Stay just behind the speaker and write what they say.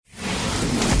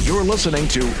You're listening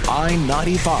to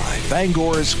I-95,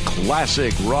 Bangor's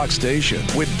classic rock station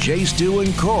with Jay Stu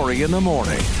and Corey in the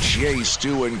morning. Jay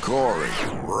Stu and Corey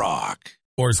rock.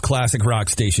 Bangor's classic rock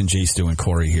station, Jay Stu and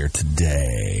Corey here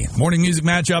today. Morning music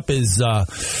matchup is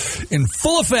in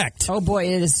full effect. Oh boy,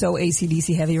 it is so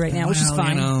AC/DC heavy right now, which is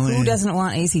fine. Who doesn't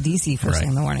want AC/DC first thing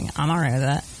in the morning? I'm all right with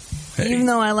that. Hey. Even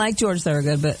though I like George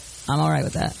Thorogood, but I'm all right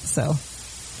with that. So,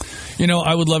 you know,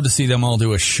 I would love to see them all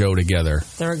do a show together.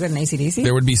 Thorogood and AC/DC?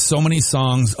 There would be so many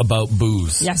songs about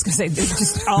booze. Yeah, I was going to say, they'd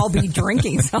just all be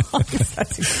drinking songs.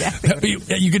 That's exactly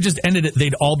what you could just end it,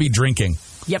 they'd all be drinking.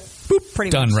 Yep. Boop,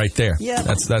 pretty done much. Right there. Yeah.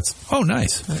 That's oh,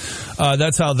 nice.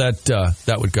 That's how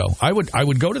that would go. I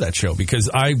would go to that show because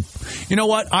you know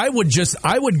what? I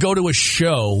would go to a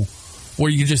show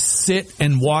where you just sit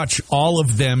and watch all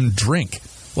of them drink.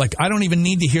 Like, I don't even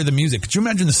need to hear the music. Could you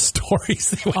imagine the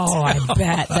stories they would tell? I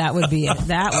bet that would be it.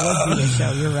 That would be a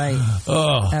show. You're right.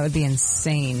 Oh. That would be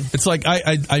insane. It's like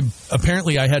I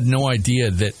apparently I had no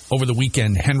idea that over the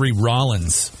weekend Henry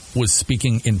Rollins was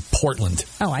speaking in Portland.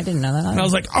 Oh, I didn't know that. And I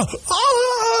was like,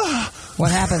 What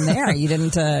happened there? You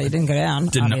didn't go down,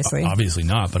 obviously. Obviously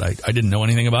not, but I didn't know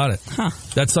anything about it. Huh.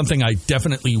 That's something I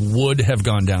definitely would have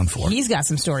gone down for. He's got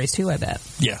some stories too, I bet.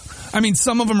 Yeah. I mean,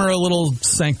 some of them are a little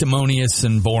sanctimonious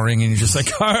and boring, and you're just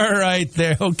like, all right,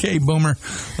 there, okay, boomer.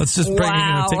 Let's just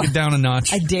take it down a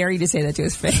notch. I dare you to say that to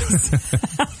his face.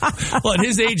 Well, at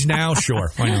his age now,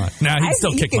 sure, why not? Nah, he'd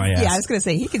still kick my ass. Yeah, I was going to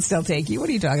say, he could still take you. What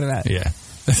are you talking about? Yeah.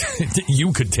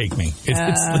 You could take me.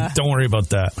 Don't worry about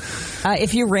that.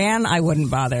 If you ran, I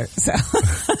wouldn't bother. So.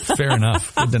 Fair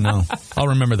enough. Good to know. I'll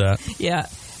remember that. Yeah.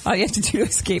 All you have to do to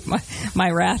escape my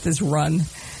wrath is run.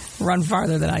 Run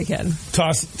farther than I can.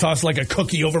 Toss like a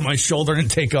cookie over my shoulder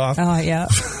and take off. Oh, yeah.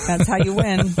 That's how you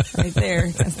win. Right there.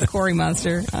 That's the Corey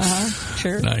monster.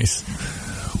 Sure. Nice.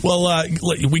 Well,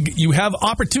 you have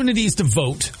opportunities to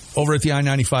vote over at the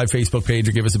I-95 Facebook page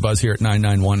or give us a buzz here at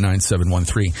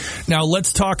 991-9713. Now,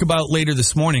 let's talk about later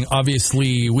this morning.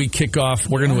 Obviously, we kick off.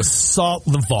 We're going to assault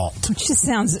the vault. Which just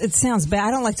sounds bad.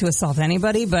 I don't like to assault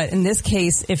anybody, but in this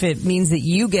case, if it means that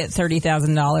you get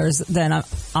 $30,000, then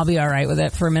I'll be all right with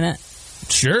it for a minute.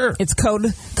 Sure. It's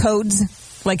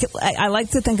codes. Like, I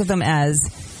like to think of them as,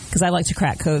 because I like to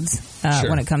crack codes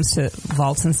when it comes to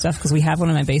vaults and stuff, because we have one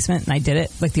in my basement, and I did it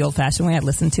like the old-fashioned way. I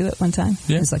listened to it one time.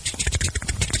 Yeah. It was like...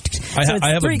 I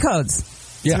have three codes.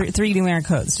 Yeah. Three numeric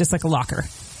codes, just like a locker.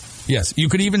 Yes. You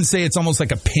could even say it's almost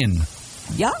like a pin.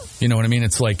 Yeah. You know what I mean?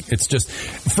 It's like, it's just,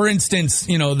 for instance,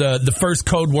 you know, the first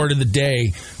code word of the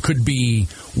day could be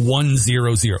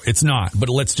 100. It's not, but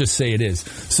let's just say it is.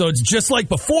 So it's just like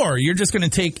before. You're just going to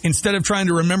take, instead of trying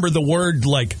to remember the word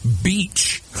like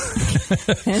beach.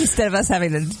 Instead of us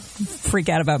having to freak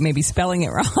out about maybe spelling it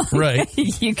wrong. Right.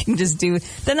 You can just do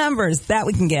the numbers that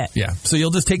we can get. Yeah. So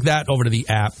you'll just take that over to the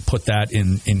app, put that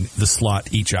in the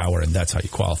slot each hour, and that's how you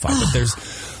qualify. But there's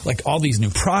like all these new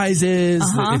prizes.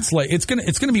 It's like it's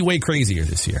gonna be way crazier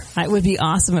this year. It would be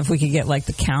awesome if we could get like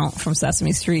the Count from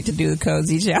Sesame Street to do the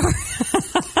codes each hour.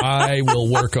 I will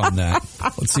work on that.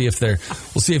 We'll see if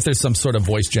there's some sort of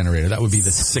voice generator. That would be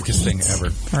the sickest thing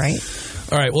ever. Right.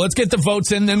 All right. Well, let's get the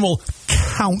votes in, then we'll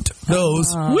count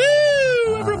those.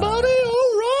 Woo! Everybody,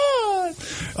 all right.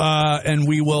 And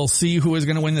we will see who is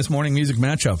going to win this morning music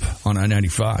matchup on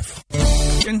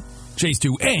I-95. Jay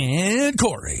Stu and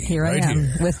Corey. Here I am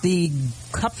with the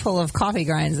cupful of coffee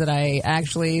grinds that I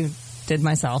actually did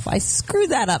myself. I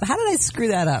screwed that up. How did I screw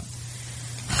that up?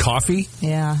 Coffee?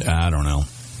 Yeah. I don't know.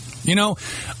 You know,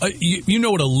 you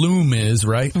know what a loom is,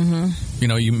 right? Mm-hmm. You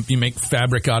know, you make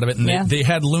fabric out of it, and they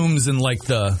had looms in like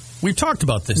we've talked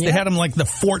about this. Yeah. They had them like the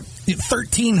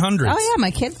 1300s. Oh, yeah, my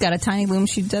kid's got a tiny loom.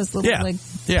 She does little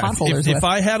pot holders if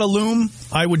I had a loom,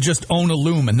 I would just own a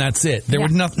loom, and that's it. There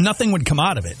would nothing would come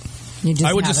out of it.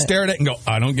 I would just stare at it and go,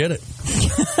 I don't get it.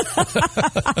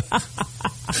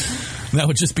 That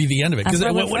would just be the end of it. Because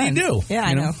what do you do? Yeah,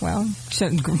 I know. Well,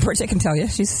 Bridget can tell you.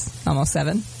 She's almost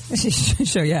 7. She should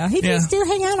show you how. Hey, please do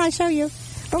hang out. I'll show you.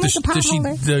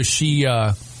 Does she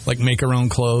like make her own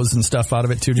clothes and stuff out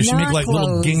of it too? Does she make like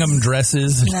little gingham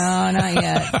dresses? No, not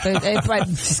yet. But if I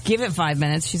just give it 5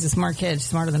 minutes, she's a smart kid. She's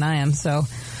smarter than I am. So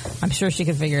I'm sure she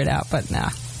could figure it out. But no.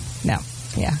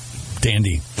 Yeah.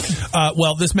 Dandy.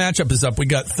 Well, this matchup is up. We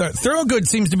got Thorogood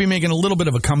seems to be making a little bit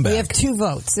of a comeback. We have 2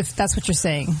 votes, if that's what you're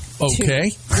saying. Okay.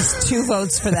 Just 2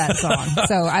 votes for that song.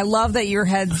 So I love that your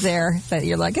head's there, that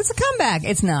you're like, it's a comeback.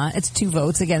 It's not. It's 2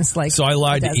 votes against like... So I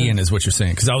lied to Ian is what you're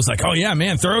saying. Because I was like, oh yeah,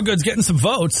 man, Thorogood's getting some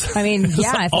votes. I mean,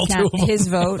 yeah, if you count his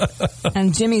vote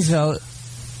and Jimmy's vote,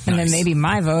 and then maybe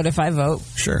my vote if I vote.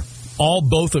 Sure.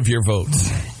 Both of your votes.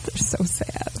 They're so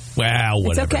sad. Well,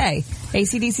 whatever. It's okay.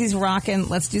 AC/DC's rocking.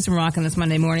 Let's do some rocking this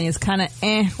Monday morning. It's kind of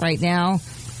right now.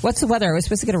 What's the weather? Are we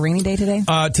supposed to get a rainy day today?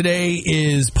 Today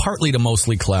is partly to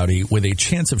mostly cloudy with a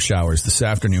chance of showers this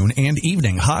afternoon and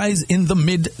evening. Highs in the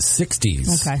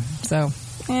mid-60s. Okay, so,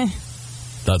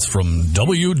 That's from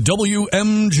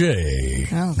WWMJ,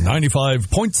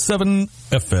 95.7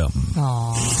 FM.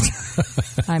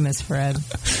 Aw, I miss Fred.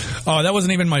 Oh, that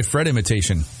wasn't even my Fred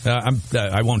imitation.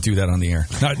 I won't do that on the air.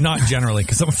 Not generally,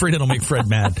 because I'm afraid it'll make Fred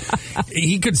mad.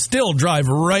 He could still drive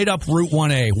right up Route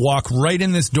 1A, walk right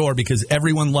in this door because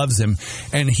everyone loves him,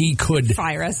 and he could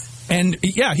fire us. And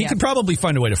yeah, he could probably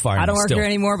find a way to fire us. I don't work here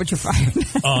anymore, but you're fired.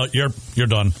 You're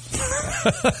done.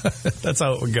 That's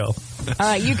how it would go.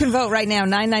 You can vote right now,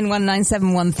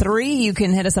 991-9713. You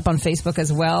can hit us up on Facebook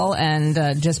as well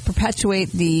and just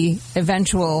perpetuate the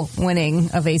eventual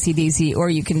winning of AC/DC, or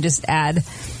you can just add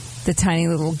the tiny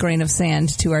little grain of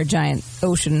sand to our giant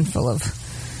ocean full of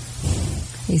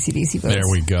AC/DC votes. There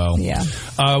we go. Yeah.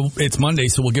 It's Monday,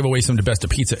 so we'll give away some to Best of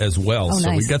Pizza as well. Oh, so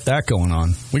nice. we got that going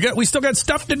on. We still got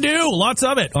stuff to do. Lots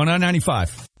of it on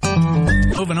I-95.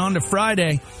 Moving on to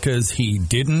Friday, because he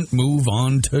didn't move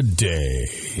on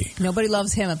today. Nobody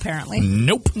loves him, apparently.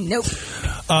 Nope.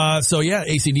 So, yeah,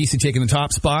 AC/DC taking the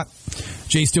top spot.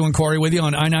 Jay, Stu, and Corey with you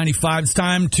on I-95. It's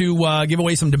time to give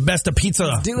away some Best of Pizza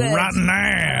Let's do it. right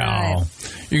now. Right.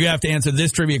 You're going to have to answer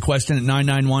this trivia question at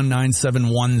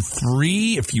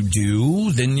 991-9713. If you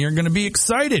do, then you're going to be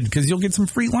excited because you'll get some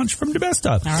free lunch from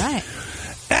DeBesta. All right.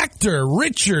 Actor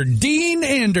Richard Dean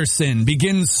Anderson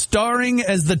begins starring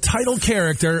as the title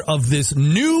character of this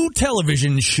new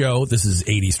television show. This is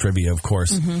 80s trivia, of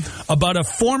course, about a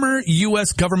former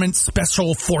U.S. government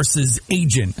special forces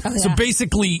agent. Oh, yeah. So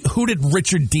basically, who did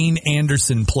Richard Dean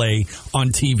Anderson play on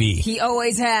TV? He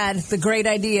always had the great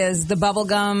ideas, the bubble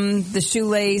gum, the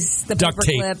shoelace, the duct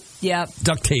tape. Clip. Yep.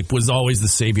 Duct tape was always the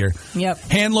savior. Yep.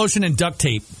 Hand lotion and duct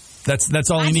tape. That's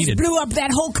all he needed. I just blew up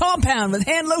that whole compound with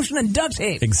hand lotion and duct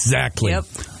tape. Exactly. Yep.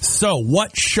 So,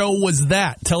 what show was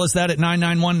that? Tell us that at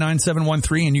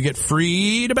 991-9713, and you get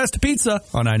free to Best of Pizza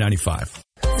on I-95.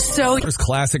 So, first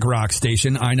classic rock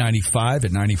station, I-95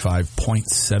 at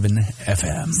 95.7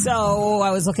 FM. So,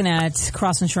 I was looking at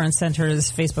Cross Insurance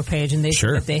Center's Facebook page, and they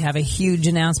said that they have a huge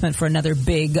announcement for another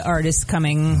big artist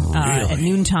coming at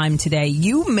noontime today.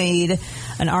 You made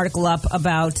an article up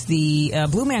about the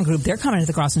Blue Man Group. They're coming to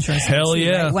the Cross Insurance Center. Hell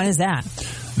yeah. Right? When is that?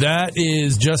 That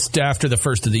is just after the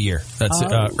first of the year. That's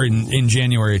in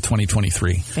January of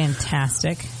 2023.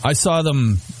 Fantastic. I saw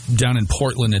them down in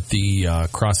Portland at the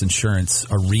Cross Insurance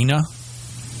Arena.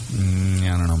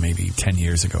 I don't know, maybe 10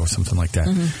 years ago or something like that.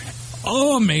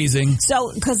 Oh, amazing.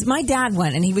 So, because my dad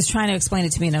went and he was trying to explain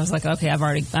it to me, and I was like, okay,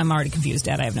 I'm already confused,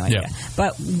 Dad. I have no idea. Yeah.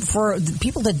 But for the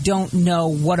people that don't know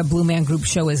what a Blue Man Group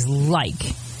show is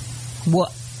like,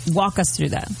 walk us through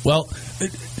that. Well,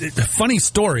 funny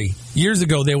story. Years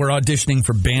ago, they were auditioning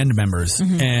for band members,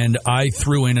 and I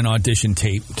threw in an audition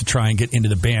tape to try and get into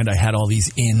the band. I had all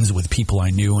these ins with people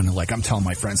I knew, and I'm telling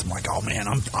my friends, I'm like, oh man,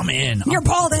 I'm in. You're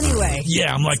bald anyway.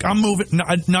 Yeah, I'm like, I'm moving,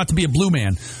 not to be a Blue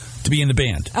Man, to be in the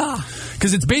band.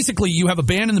 Because it's basically, you have a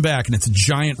band in the back, and it's a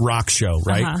giant rock show,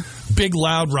 right? Big,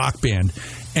 loud rock band.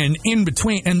 And in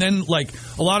between, and then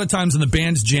a lot of times when the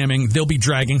band's jamming,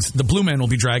 the Blue Man will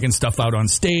be dragging stuff out on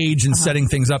stage and setting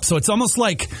things up. So it's almost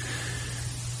like,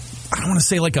 I don't want to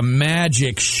say like a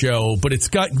magic show, but it's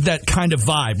got that kind of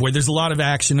vibe where there's a lot of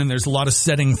action and there's a lot of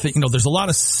setting, there's a lot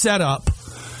of setup,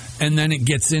 and then it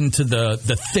gets into the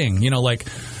thing,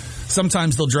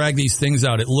 sometimes they'll drag these things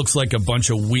out. It looks like a bunch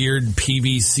of weird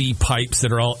PVC pipes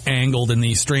that are all angled in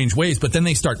these strange ways, but then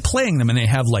they start playing them and they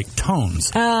have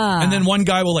tones. And then one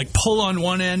guy will pull on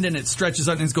one end and it stretches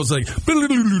out and it goes so it's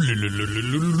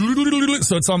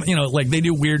they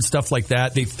do weird stuff like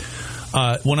that.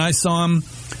 When I saw them,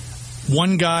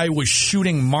 one guy was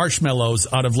shooting marshmallows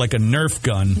out of a Nerf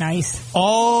gun. Nice.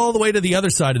 All the way to the other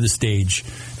side of the stage.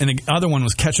 And the other one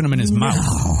was catching them in his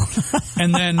mouth.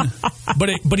 And then,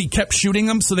 but he kept shooting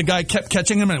them. So the guy kept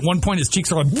catching them. And at one point his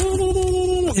cheeks are and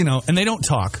they don't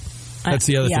talk. That's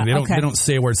the other thing. They don't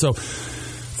say a word. So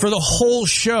for the whole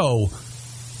show,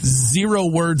 0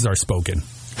 words are spoken.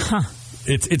 Huh.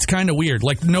 It's kind of weird.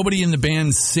 Nobody in the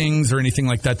band sings or anything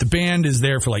like that. The band is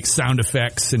there for sound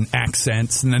effects and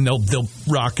accents, and then they'll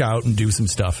rock out and do some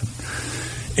stuff.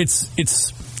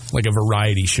 It's like a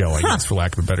variety show, I guess, for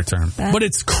lack of a better term. But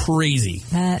it's crazy.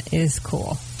 That is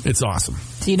cool. It's awesome.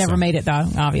 So you never made it, though,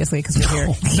 obviously, because we're here.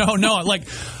 No.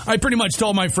 I pretty much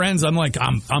told my friends, I'm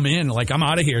in. I'm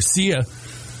out of here. See ya.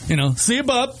 See you,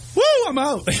 bub. Woo, I'm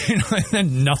out. And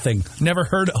then nothing. Never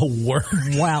heard a word.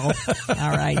 Wow.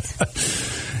 All right.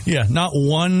 Yeah, not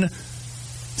one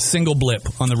single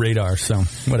blip on the radar. So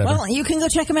whatever. Well, you can go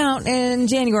check them out in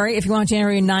January if you want.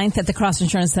 January 9th at the Cross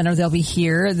Insurance Center. They'll be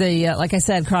here. The like I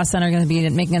said, Cross Center are going to be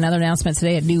making another announcement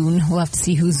today at noon. We'll have to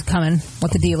see who's coming,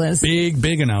 what the deal is.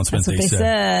 Big announcement. That's what they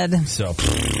said. So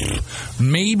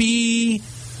maybe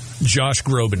Josh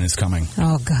Groban is coming.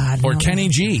 Oh God. Or no. Kenny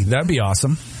G. That'd be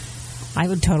awesome. I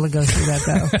would totally go through that,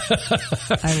 though.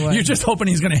 I would. You're just hoping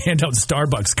he's going to hand out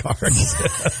Starbucks cards.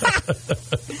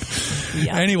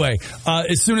 Yeah. Anyway,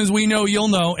 as soon as we know, you'll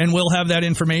know, and we'll have that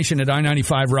information at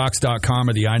i95rocks.com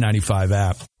or the i95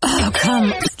 app. Oh,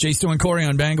 come. Jay Stu and Corey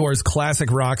on Bangor's classic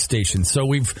rock station. So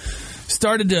we've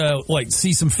started to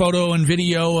see some photo and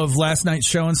video of last night's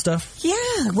show and stuff.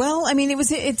 Yeah, well, I mean,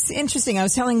 it's interesting. I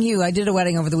was telling you, I did a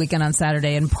wedding over the weekend on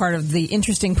Saturday, and part of the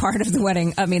interesting part of the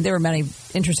wedding, I mean, there were many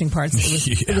interesting parts.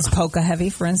 It was polka heavy,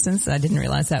 for instance. I didn't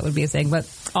realize that would be a thing. But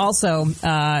also,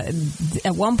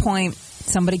 at one point,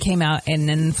 somebody came out in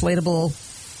an inflatable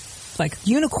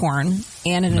unicorn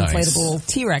and an inflatable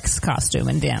T-Rex costume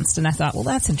and danced. And I thought, well,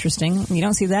 that's interesting. You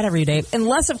don't see that every day.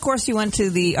 Unless, of course, you went to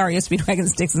the REO Speedwagon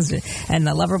Sticks and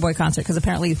the Loverboy concert, because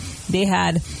apparently they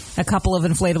had a couple of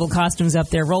inflatable costumes up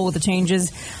there. Roll with the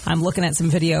changes. I'm looking at some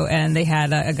video, and they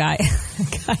had a guy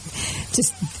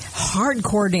just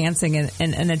hardcore dancing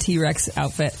in a T-Rex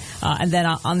outfit. And then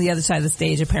on the other side of the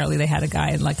stage, apparently they had a guy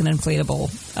in an inflatable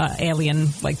alien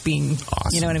being,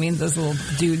 awesome. You know what I mean? Those little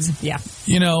dudes. Yeah.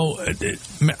 You know,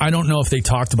 I don't know if they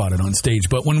talked about it on stage,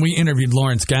 but when we interviewed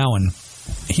Lawrence Gowan,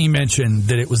 he mentioned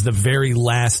that it was the very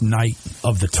last night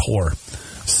of the tour.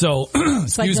 So,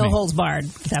 it's like no holds barred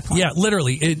at that point. Yeah,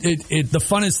 literally. The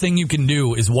funnest thing you can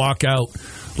do is walk out.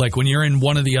 Like when you're in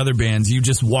one of the other bands, you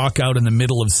just walk out in the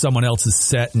middle of someone else's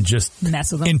set and just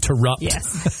mess with them. Interrupt.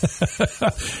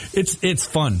 Yes. It's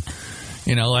fun.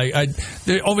 You know,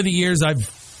 over the years I've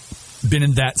been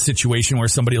in that situation where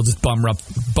somebody will just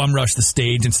bum rush the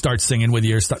stage and start singing with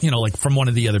you, or stuff, from one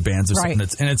of the other bands or something.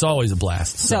 And it's always a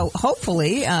blast. So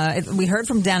hopefully, we heard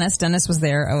from Dennis. Dennis was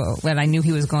there when I knew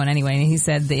he was going anyway, and he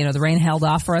said that, the rain held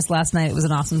off for us last night. It was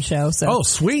an awesome show. So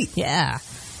sweet. Yeah.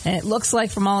 And it looks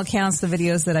like, from all accounts, the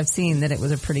videos that I've seen, that it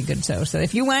was a pretty good show. So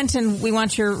if you went, and we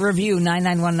want your review,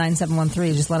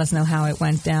 991-9713, just let us know how it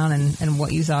went down and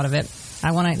what you thought of it.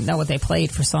 I want to know what they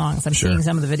played for songs. I'm seeing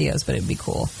some of the videos, but it'd be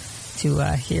cool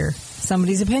to hear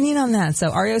somebody's opinion on that.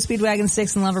 So REO Speedwagon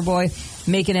Sticks and Loverboy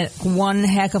making it one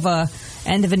heck of a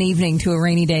end of an evening to a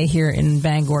rainy day here in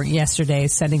Bangor yesterday,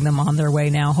 sending them on their way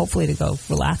now, hopefully to go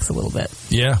relax a little bit.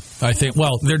 Yeah, I think,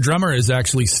 their drummer is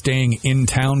actually staying in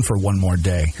town for one more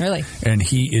day. Really? And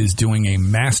he is doing a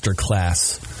master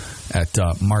class at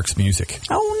Mark's Music.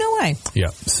 Oh, no way. Yeah,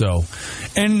 so,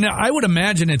 and I would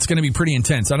imagine it's going to be pretty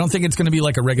intense. I don't think it's going to be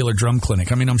like a regular drum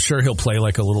clinic. I mean, I'm sure he'll play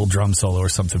like a little drum solo or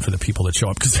something for the people that show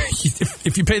up, because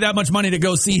if you pay that much money to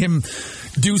go see him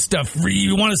do stuff,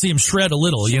 you want to see him shred a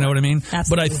little, you know what I mean? Absolutely.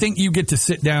 But I think you get to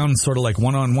sit down sort of like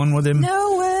one-on-one with him.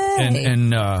 No way.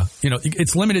 And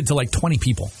it's limited to 20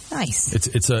 people. Nice.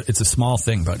 It's a small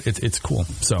thing, but it's cool.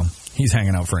 So he's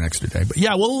hanging out for an extra day. But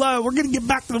yeah, we're going to get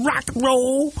back to the rock and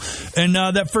roll. And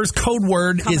that first code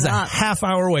word coming is a half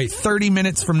hour away, 30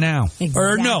 minutes from now. Exactly.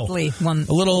 Or no, a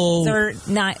little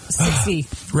 60.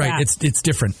 Right. Yeah. It's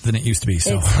different than it used to be.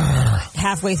 So it's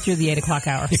halfway through the 8 o'clock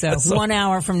hour. So, 1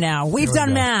 hour from now. We've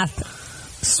done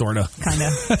math. Sorta. Kind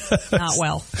of. Not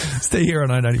well. Stay here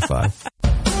on I-95.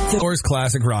 Bangor's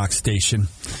classic rock station.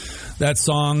 That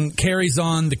song carries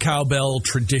on the cowbell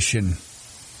tradition.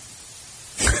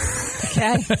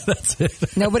 Okay. That's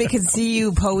it. Nobody could see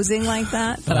you posing like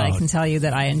that, but I can tell you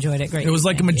that I enjoyed it greatly. It was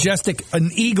like an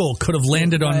eagle could have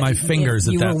landed on my fingers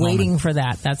at that moment. You were waiting for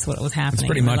that. That's what was happening. That's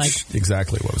pretty much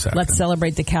exactly what was happening. Let's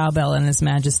celebrate the cowbell and His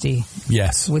Majesty.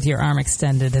 Yes. With your arm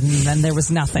extended, and then there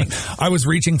was nothing. I was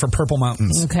reaching for Purple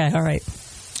Mountains. Okay, all right.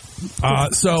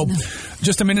 So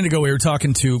just a minute ago, we were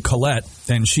talking to Colette,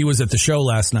 and she was at the show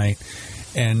last night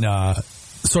and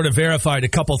sort of verified a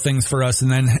couple things for us,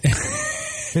 and then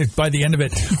by the end of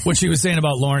it, what she was saying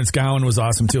about Lawrence Gowan was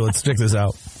awesome, too. Let's check this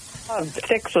out.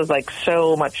 Six was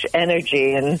so much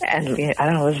energy, and I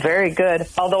don't know, it was very good.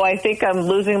 Although I think I'm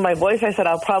losing my voice. I said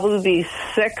I'll probably be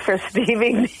sick for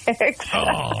Stevie Nicks.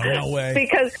 Oh, no way.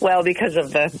 because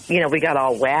of the, we got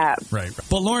all wet. Right.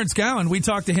 But Lawrence Gowan, we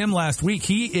talked to him last week.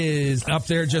 He is up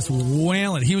there just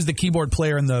wailing. He was the keyboard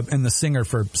player and the singer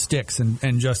for Styx,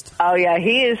 and just... Oh, yeah,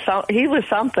 he was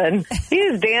something. He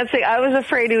was dancing. I was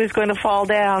afraid he was going to fall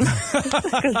down.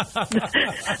 The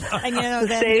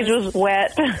stage was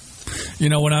wet. You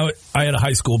know, when I had a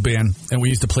high school band, and we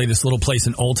used to play this little place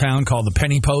in Old Town called the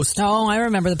Penny Post. Oh, I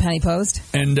remember the Penny Post.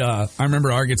 And I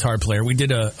remember our guitar player, we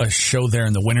did a show there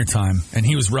in the wintertime, and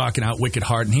he was rocking out wicked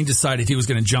hard, and he decided he was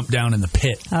going to jump down in the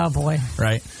pit. Oh, boy.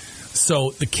 Right?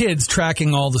 So the kids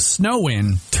tracking all the snow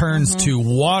in turns to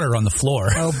water on the floor.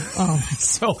 Oh.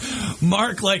 So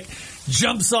Mark,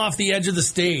 jumps off the edge of the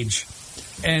stage,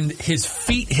 and his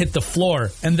feet hit the floor,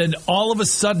 and then all of a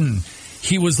sudden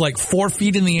he was 4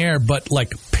 feet in the air, but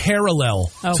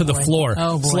parallel to the floor.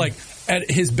 Oh, boy. So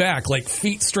at his back,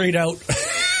 feet straight out.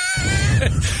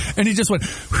 And he just went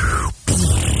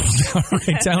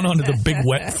right down onto the big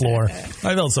wet floor.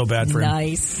 I felt so bad for him.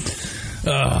 Nice.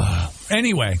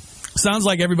 Anyway, sounds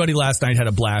like everybody last night had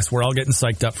a blast. We're all getting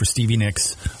psyched up for Stevie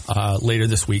Nicks later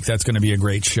this week. That's going to be a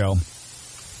great show.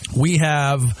 We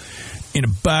have, in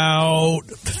about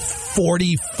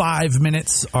 45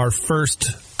 minutes, our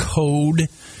first code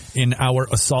in our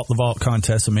Assault the Vault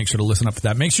contest, so make sure to listen up for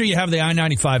that. Make sure you have the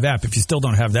I-95 app if you still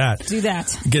don't have that. Do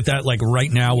that. Get that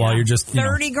right now while you're just...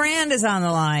 30 grand is on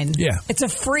the line. Yeah. It's a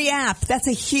free app. That's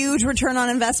a huge return on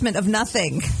investment of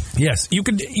nothing. Yes. You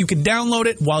can download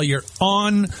it while you're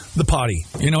on the potty.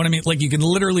 You know what I mean? You can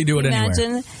literally do it anywhere.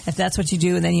 Imagine if that's what you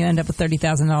do and then you end up with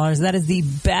 $30,000. That is the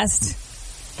best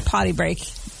potty break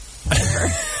ever.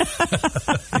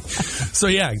 So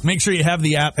yeah, make sure you have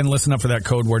the app and listen up for that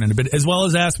code word in a bit, as well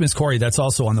as Ask Miss Corey. That's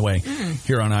also on the way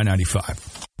here on I-95.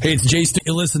 Hey, it's Jay Stu.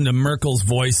 You listen to Merkel's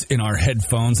voice in our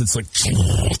headphones. It's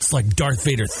like Darth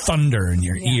Vader thunder in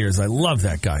your ears. I love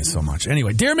that guy so much.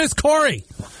 Anyway, dear Miss Corey,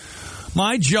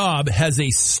 my job has a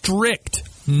strict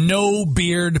no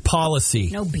beard policy.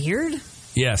 No beard?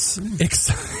 Yes,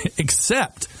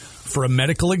 except for a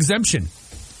medical exemption.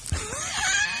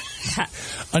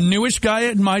 A newish guy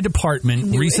at my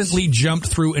department recently jumped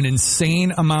through an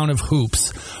insane amount of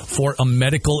hoops for a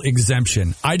medical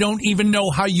exemption. I don't even know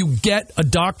how you get a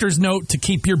doctor's note to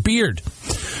keep your beard.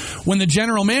 When the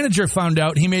general manager found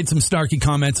out, he made some snarky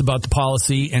comments about the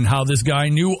policy and how this guy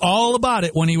knew all about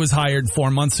it when he was hired 4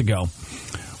 months ago.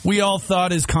 We all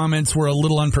thought his comments were a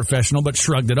little unprofessional, but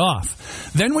shrugged it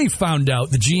off. Then we found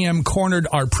out the GM cornered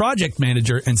our project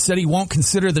manager and said he won't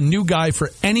consider the new guy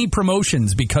for any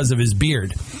promotions because of his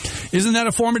beard. Isn't that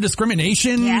a form of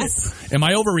discrimination? Yes. Am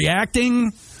I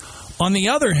overreacting? On the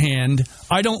other hand,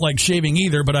 I don't like shaving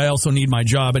either, but I also need my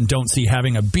job and don't see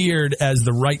having a beard as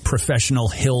the right professional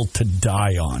hill to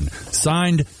die on.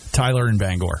 Signed, Tyler in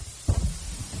Bangor.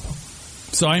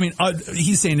 So I mean,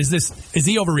 he's saying, is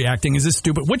he overreacting? Is this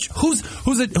stupid?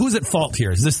 Who's at fault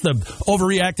here? Is this the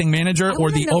overreacting manager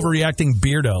or the overreacting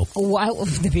beardo?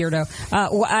 The beardo.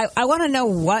 I want to know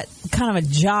what kind of a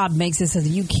job makes it so that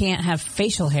you can't have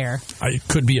facial hair. It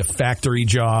could be a factory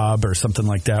job or something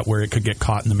like that, where it could get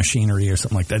caught in the machinery or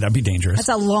something like that. That'd be dangerous. That's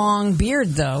a long beard,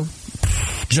 though.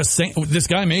 Just saying, this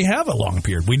guy may have a long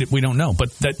beard. We don't know,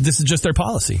 but this is just their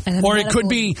policy. Or it could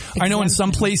be. Exemption. I know in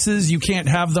some places you can't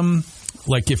have them.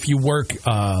 Like if you work,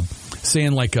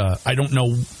 saying I don't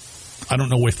know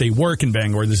if they work in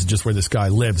Bangor. This is just where this guy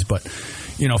lives. But,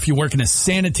 if you work in a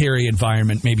sanitary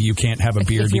environment, maybe you can't have a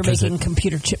beard. If you're because making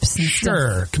computer chips and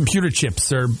stuff. Computer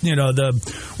chips or,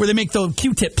 where they make the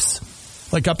Q-tips,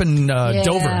 like up in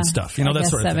Dover and stuff. That sort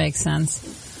of thing. That makes sense.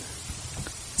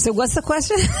 So what's the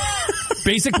question?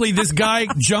 Basically, this guy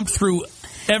jumped through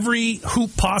every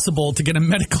hoop possible to get a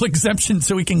medical exemption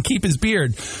so he can keep his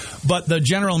beard, but the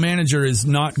general manager is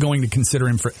not going to consider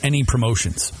him for any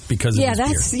promotions because of his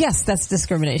beard. That's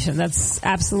discrimination. That's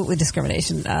absolutely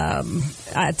discrimination.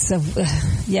 That's something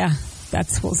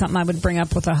I would bring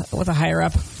up with a higher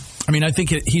up. I mean, I think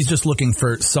he's just looking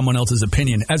for someone else's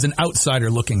opinion as an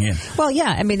outsider looking in. Well, yeah.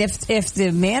 I mean, if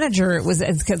the manager was,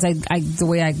 because the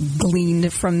way I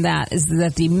gleaned from that is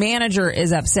that the manager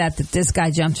is upset that this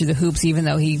guy jumped through the hoops even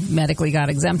though he medically got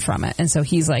exempt from it. And so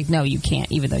he's like, no, you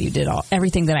can't, even though you did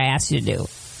everything that I asked you to do.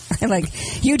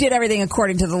 You did everything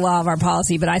according to the law of our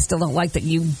policy, but I still don't like that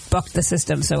you bucked the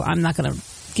system, so I'm not going to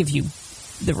give you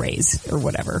the raise or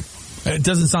whatever. It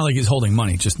doesn't sound like he's holding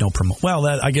money, just no promote. Well,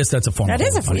 I guess that's a form of money.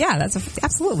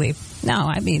 Absolutely. No,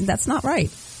 I mean, that's not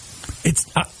right.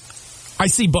 I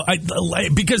see, but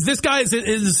because this guy is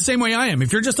the same way I am.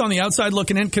 If you're just on the outside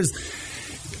looking in, because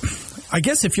I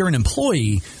guess if you're an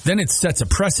employee, then it sets a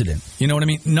precedent. You know what I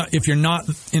mean? If you're not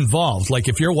involved, like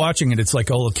if you're watching it, it's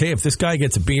like, oh, okay, if this guy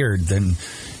gets a beard, then,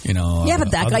 Yeah,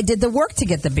 but that guy did the work to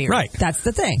get the beard. Right. That's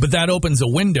the thing. But that opens a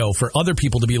window for other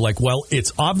people to be like, well,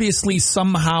 it's obviously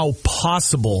somehow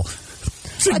possible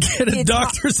to get a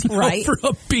doctor's note right. for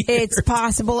a beard. It's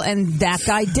possible, and that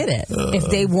guy did it. If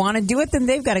they want to do it, then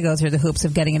they've got to go through the hoops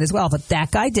of getting it as well. But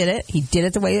that guy did it. He did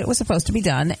it the way it was supposed to be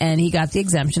done, and he got the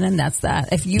exemption, and that's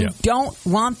that. If you don't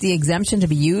want the exemption to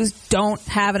be used, don't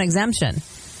have an exemption.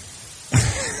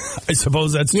 I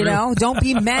suppose that's true. You know, don't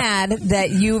be mad that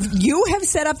you have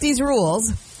set up these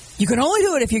rules. You can only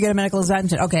do it if you get a medical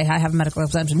exemption. Okay, I have a medical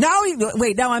exemption. Now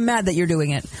I'm mad that you're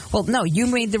doing it. Well, no, you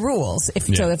made the rules.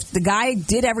 So if the guy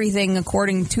did everything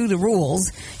according to the rules,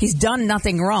 he's done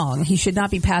nothing wrong. He should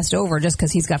not be passed over just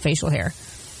because he's got facial hair.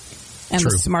 And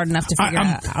was smart enough to figure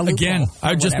out a loophole. Again,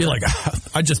 I'd just be like,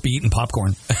 I'd just be eating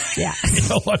popcorn. Yeah.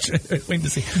 Watch it. Wait to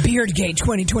see. Beardgate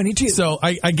 2022. So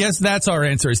I guess that's our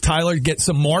answer is Tyler, get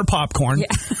some more popcorn,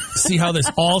 see how this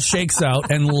all shakes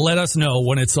out, and let us know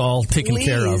when it's all taken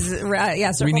care of.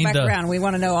 Yeah, circle back around. We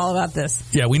want to know all about this.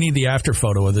 Yeah, we need the after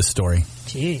photo of this story.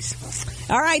 Jeez.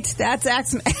 All right, that's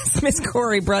Ask Miss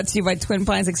Corey, brought to you by Twin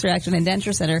Pines Extraction and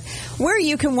Denture Center, where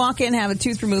you can walk in, have a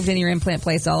tooth removed, and your implant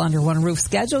placed all under one roof.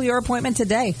 Schedule your appointment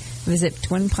today. Visit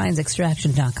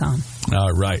twinpinesextraction.com.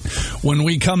 All right. When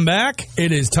we come back,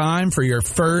 it is time for your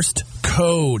first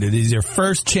code. It is your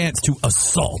first chance to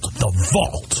assault the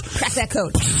vault. Crack that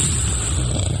code.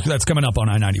 That's coming up on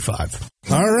I-95.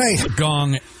 All right.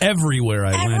 Gong everywhere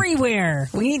I went. Everywhere.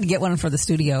 We need to get one for the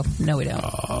studio. No, we don't.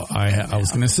 I was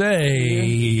going to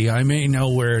say, I may know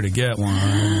where to get one.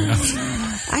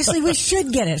 Actually, we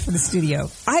should get it for the studio.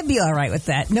 I'd be all right with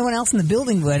that. No one else in the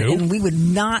building would, and we would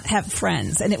not have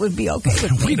friends, and it would be okay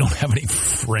with me. We don't have any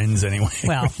friends anyway.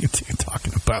 Well. What are you two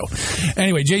talking about?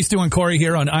 Anyway, Jay, Stu, and Corey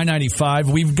here on I-95.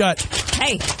 We've got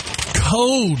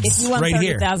codes if you want right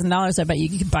here. $30,000, I bet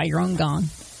you could buy your own gong.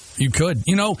 You could.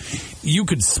 You know, you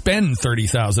could spend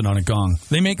 $30,000 on a gong.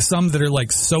 They make some that are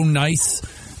like so nice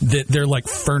that they're like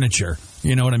furniture.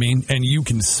 You know what I mean? And you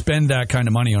can spend that kind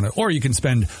of money on it. Or you can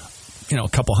spend, a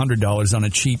couple $100 on a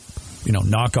cheap,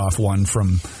 knockoff one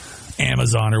from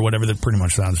Amazon or whatever that pretty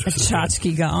much sounds just a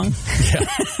tchotchke gong. Yeah.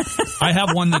 I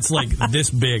have one that's like this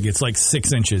big. It's like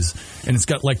 6 inches. And it's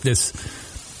got like this...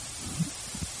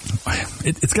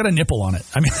 It's got a nipple on it.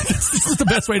 I mean, this is the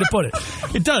best way to put it.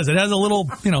 It does. It has a little,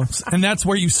 and that's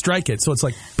where you strike it. So it's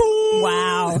like, boom.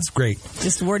 Wow. It's great.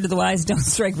 Just a word to the wise, don't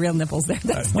strike real nipples there.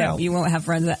 You won't have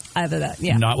friends either that.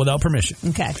 Yeah. Not without permission.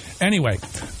 Okay. Anyway,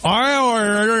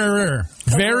 our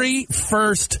very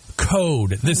first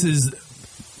code. This is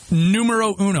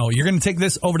numero uno. You're going to take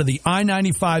this over to the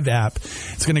I-95 app.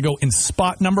 It's going to go in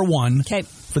spot number 1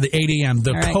 for the 8 a.m.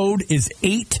 The code is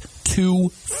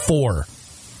 824.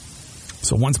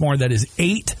 So once more, that is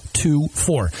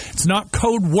 824. It's not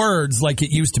code words like it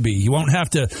used to be. You won't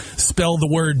have to spell the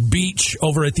word beach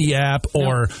over at the app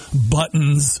or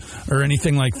buttons or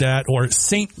anything like that. Or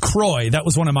St. Croix. That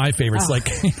was one of my favorites.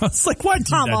 It's like, why do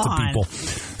that to people?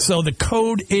 So the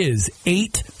code is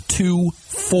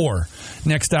 824.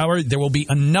 Next hour, there will be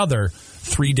another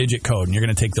 3-digit code, and you're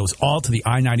going to take those all to the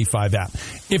I-95 app.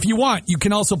 If you want, you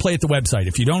can also play at the website.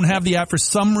 If you don't have the app for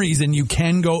some reason, you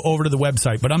can go over to the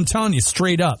website. But I'm telling you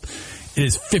straight up, it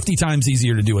is 50 times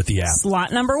easier to do with the app.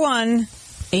 Slot number 1,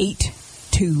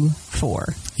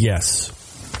 824. Yes.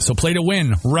 So play to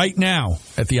win right now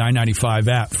at the I-95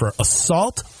 app for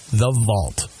Assault the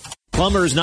Vault. Plumbers